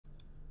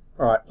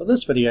Alright, for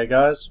this video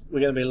guys,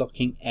 we're going to be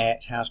looking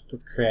at how to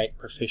create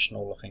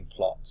professional looking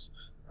plots.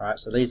 Alright,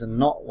 so these are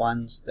not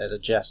ones that are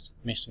just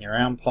messing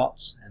around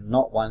plots, and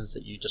not ones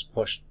that you just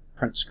push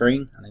print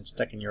screen and then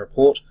stick in your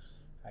report.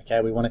 Okay,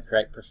 we want to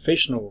create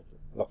professional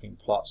looking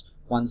plots,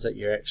 ones that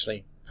you're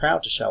actually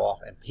proud to show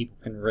off and people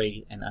can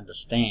read and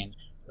understand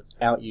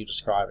without you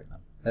describing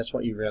them. That's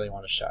what you really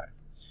want to show.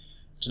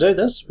 To do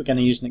this, we're going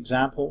to use an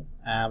example.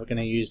 We're going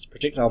to use the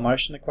projectile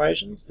motion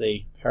equations,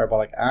 the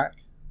parabolic arc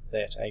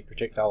that a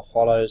projectile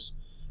follows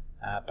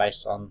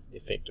based on the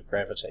effect of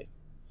gravity.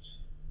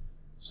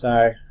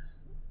 So,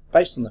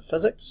 based on the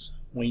physics,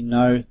 we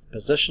know the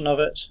position of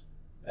it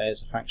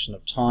as a function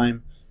of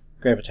time,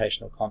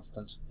 gravitational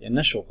constant, the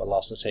initial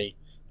velocity,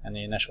 and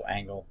the initial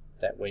angle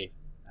that we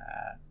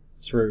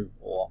threw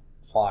or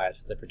fired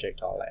the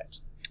projectile at.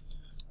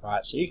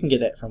 Right, so you can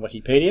get that from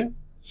Wikipedia.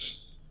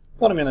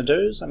 What I'm going to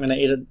do is I'm going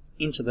to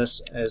enter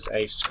this as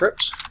a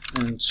script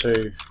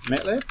into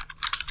MATLAB.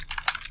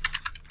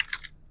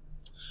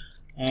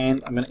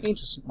 And I'm going to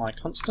enter my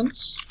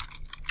constants.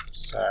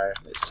 So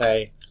let's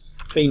say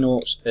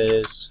V0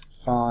 is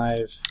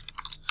 5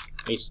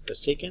 meters per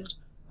second.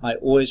 I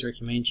always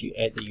recommend you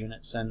add the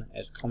units in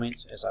as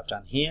comments, as I've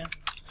done here.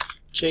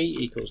 G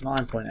equals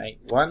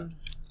 9.81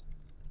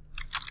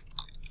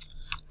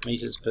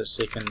 meters per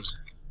second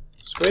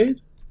squared.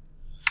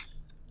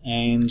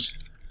 And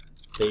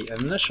the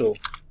initial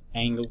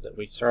angle that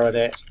we throw it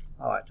at,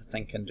 I like to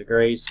think in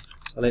degrees.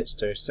 So let's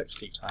do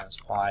 60 times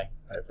pi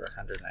over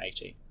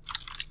 180.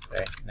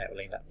 Okay, and that will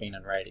end up being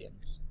in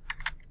radians.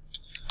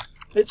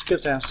 Let's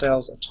give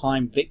ourselves a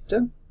time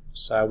vector.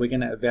 So we're going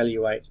to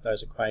evaluate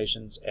those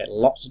equations at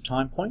lots of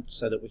time points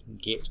so that we can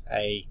get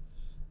a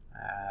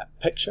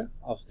picture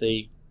of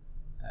the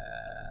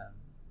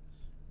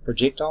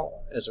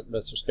projectile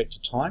with respect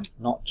to time,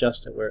 not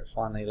just at where it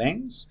finally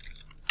lands.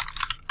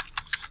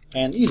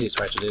 And the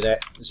easiest way to do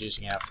that is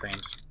using our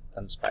friend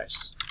thin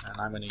space. And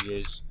I'm going to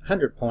use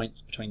 100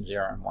 points between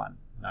 0 and 1,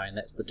 knowing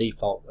that's the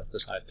default if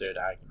there's no third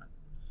argument.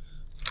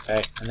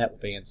 Okay, and that will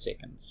be in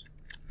seconds.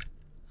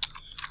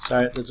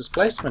 So the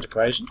displacement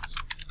equations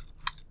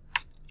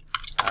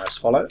are as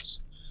follows.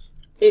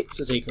 X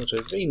is equal to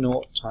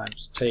V0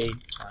 times t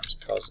times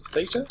cos of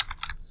theta.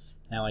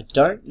 Now I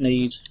don't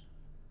need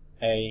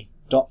a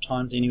dot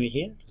times anywhere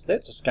here, because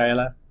that's a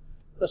scalar,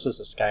 this is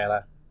a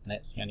scalar, and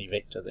that's the only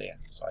vector there.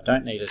 So I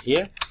don't need it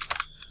here.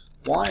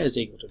 Y is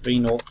equal to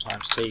V0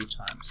 times t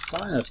times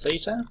sine of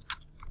theta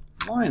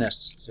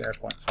minus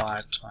 0.5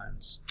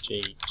 times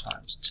g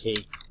times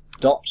t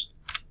dot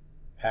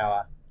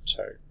power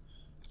 2.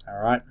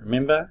 Alright,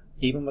 remember,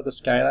 even with a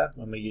scalar,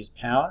 when we use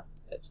power,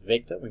 it's a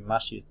vector, we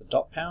must use the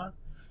dot power.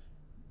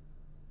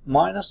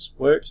 Minus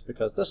works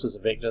because this is a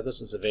vector,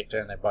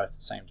 and they're both the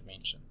same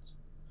dimensions.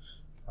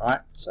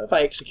 Alright, so if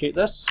I execute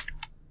this,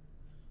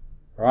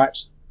 right,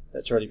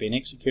 that's already been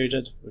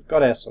executed, we've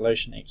got our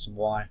solution x and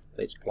y,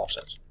 let's plot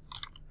it.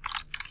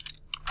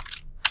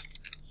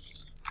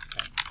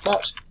 Okay,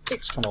 plot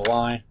x comma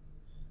y,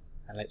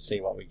 and let's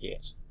see what we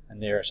get. And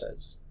there it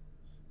is.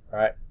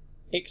 Right,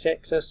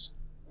 x-axis,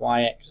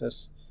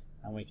 y-axis,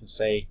 and we can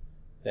see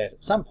that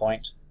at some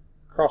point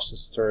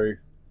crosses through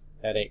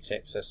that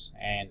x-axis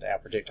and our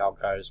projectile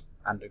goes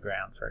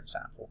underground, for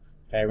example.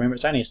 Okay, remember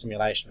it's only a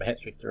simulation,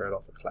 perhaps we threw it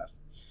off a cliff.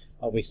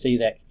 But we see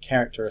that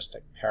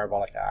characteristic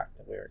parabolic arc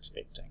that we're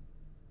expecting.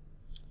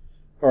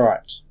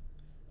 Alright,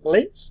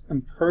 let's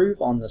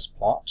improve on this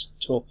plot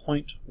to a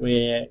point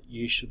where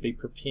you should be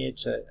prepared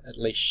to at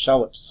least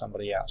show it to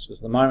somebody else,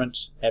 because at the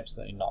moment,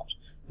 absolutely not.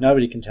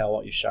 Nobody can tell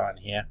what you're showing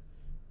here.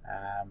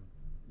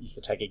 You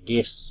can take a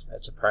guess,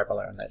 it's a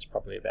parabola, and that's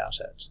probably about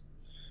it.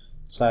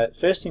 So the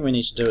first thing we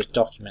need to do is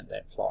document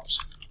that plot.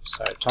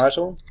 So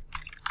title,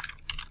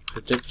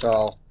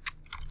 projectile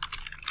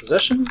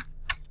position,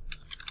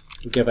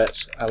 we'll give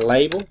it a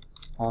label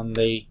on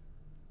the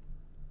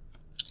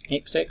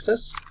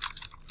x-axis,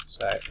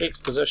 so x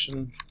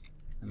position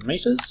in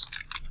meters,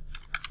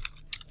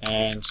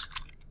 and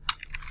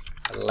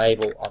a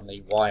label on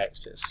the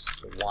y-axis,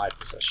 the y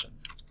position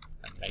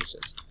in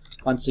meters.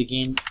 Once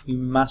again, you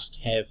must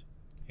have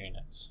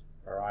units,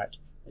 alright?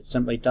 It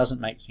simply doesn't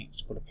make sense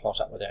to put a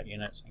plot up without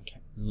units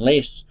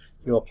unless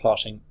you're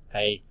plotting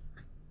a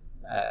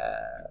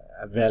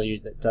value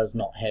that does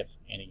not have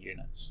any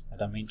units, a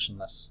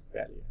dimensionless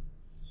value.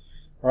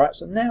 Alright,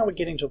 so now we're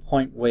getting to a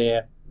point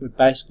where we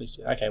basically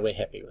say, okay, we're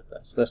happy with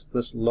this.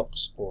 This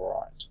looks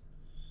alright.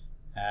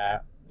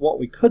 What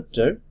we could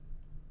do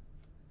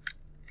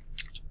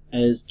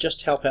is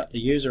just help out the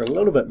user a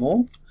little bit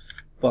more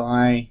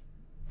by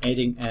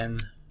adding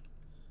in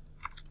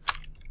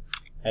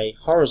a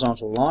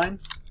horizontal line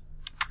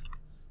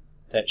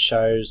that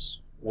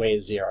shows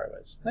where 0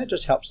 is. That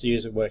just helps the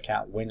user work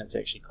out when it's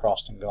actually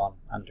crossed and gone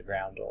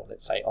underground, or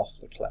let's say off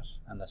the cliff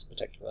in this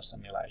particular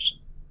simulation.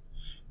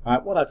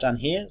 Alright, what I've done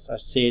here is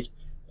I've said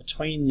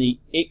between the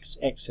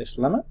x-axis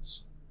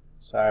limits,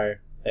 so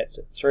that's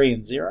at 3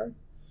 and 0,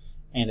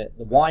 and at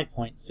the y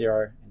point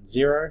 0 and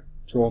 0,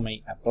 draw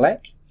me a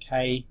black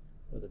K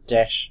with a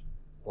dash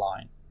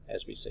line,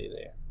 as we see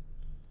there.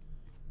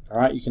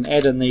 Alright, you can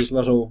add in these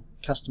little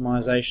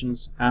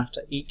customizations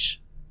after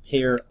each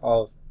pair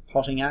of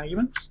plotting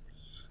arguments.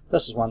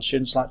 This is one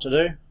students like to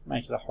do.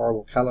 Make it a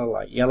horrible colour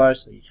like yellow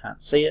so you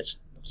can't see it.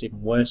 It looks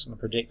even worse on the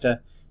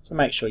projector, so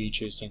make sure you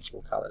choose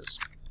sensible colours.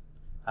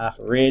 R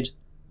for red,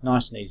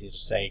 nice and easy to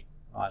see,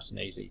 nice and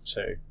easy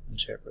to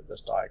interpret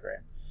this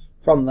diagram.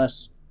 From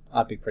this,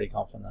 I'd be pretty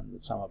confident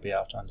that someone will be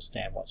able to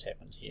understand what's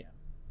happened here.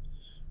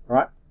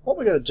 Alright, what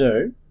we're going to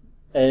do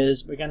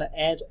is we're going to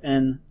add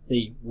in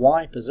the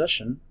y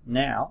position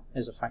now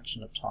as a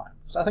function of time.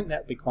 So I think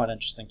that would be quite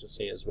interesting to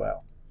see as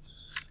well.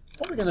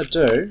 What we're going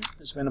to do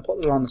is we're going to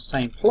put it on the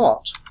same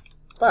plot,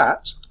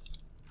 but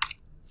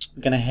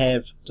we're going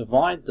to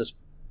divide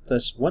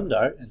this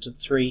window into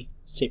 3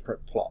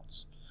 separate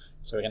plots.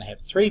 So we're going to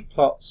have 3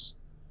 plots,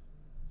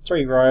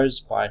 3 rows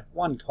by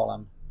 1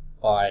 column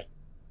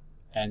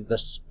and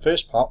this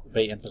first plot will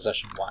be in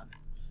position 1.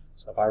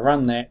 So if I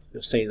run that,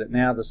 you'll see that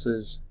now this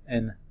is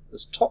in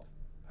this top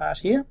part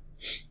here,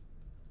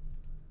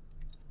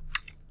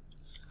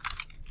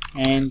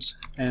 and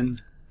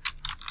in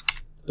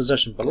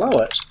position below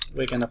it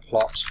we're going to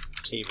plot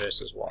t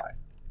versus y.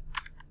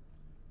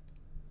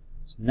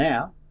 So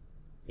now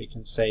we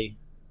can see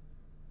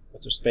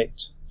with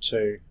respect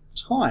to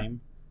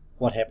time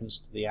what happens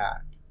to the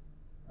arc.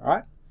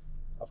 Alright,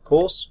 of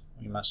course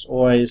we must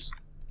always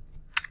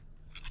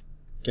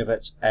give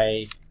it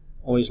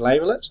always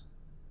label it.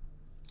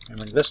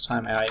 Remember this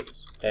time our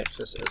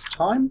axis is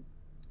time.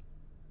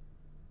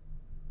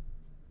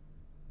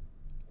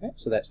 Okay,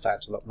 so that's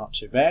starting to look not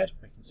too bad.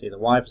 We can see the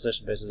y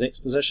position versus x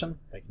position.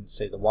 We can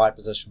see the y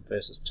position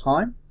versus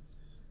time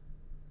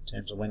in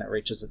terms of when it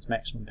reaches its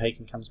maximum peak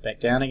and comes back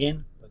down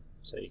again.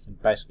 So you can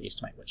basically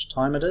estimate which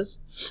time it is.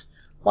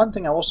 One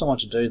thing I also want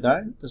to do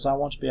though is I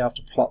want to be able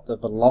to plot the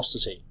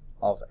velocity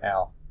of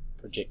our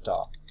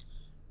projectile.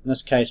 In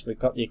this case we've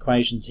got the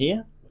equations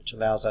here which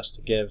allows us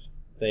to give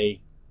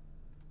the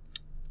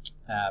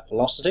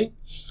velocity.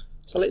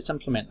 So let's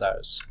implement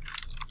those.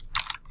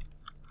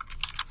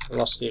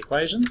 Velocity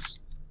equations.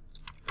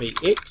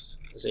 Vx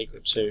is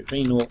equal to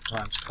v0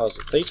 times cos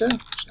of theta,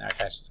 which in our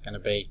case is going to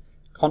be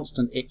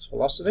constant x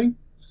velocity,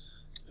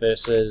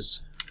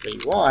 versus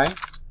vy,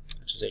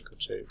 which is equal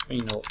to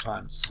v0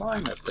 times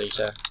sine of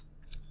theta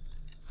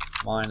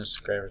minus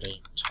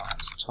gravity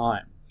times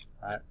time.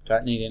 Right,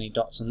 don't need any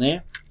dots in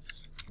there.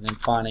 And then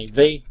finally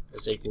v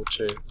is equal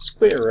to the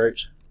square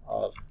root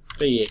of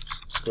vx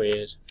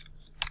squared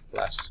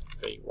plus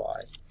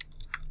vy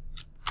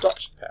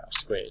dot power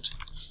squared.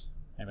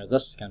 Remember,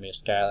 this is going to be a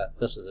scalar,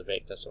 this is a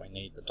vector, so we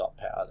need the dot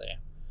power there.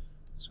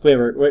 Square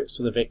root works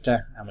with a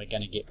vector, and we're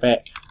going to get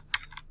back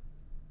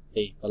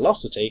the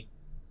velocity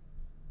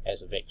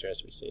as a vector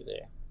as we see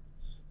there.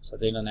 So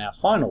then in our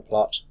final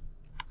plot,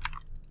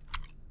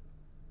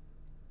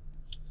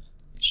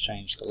 let's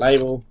change the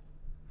label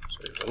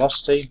to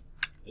velocity,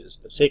 meters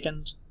per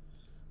second,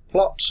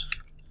 plot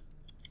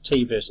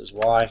t versus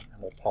y,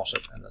 and we'll plot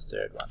it in the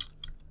third one.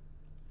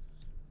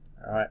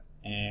 Alright,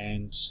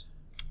 and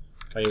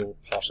we will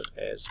plot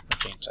it as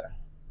magenta.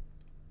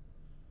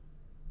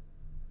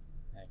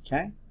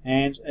 Okay,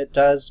 and it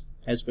does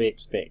as we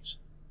expect.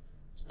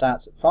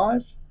 Starts at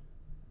 5,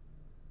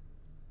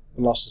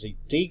 velocity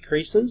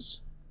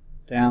decreases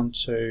down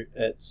to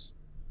its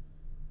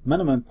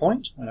minimum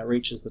point when it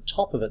reaches the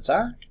top of its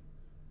arc,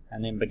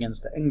 and then begins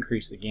to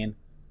increase again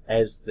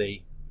as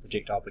the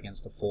projectile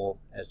begins to fall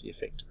as the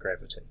effect of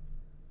gravity.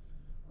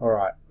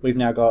 Alright, we've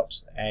now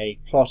got a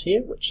plot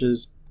here which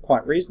is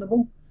quite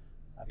reasonable.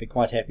 I'd be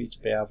quite happy to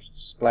be able to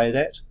display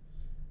that,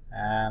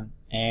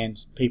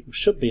 and people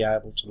should be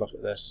able to look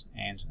at this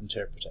and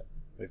interpret it.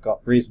 We've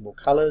got reasonable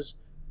colours,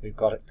 we've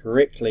got it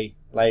correctly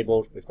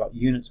labelled, we've got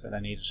units where they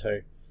needed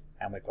to,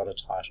 and we've got a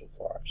title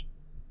for it.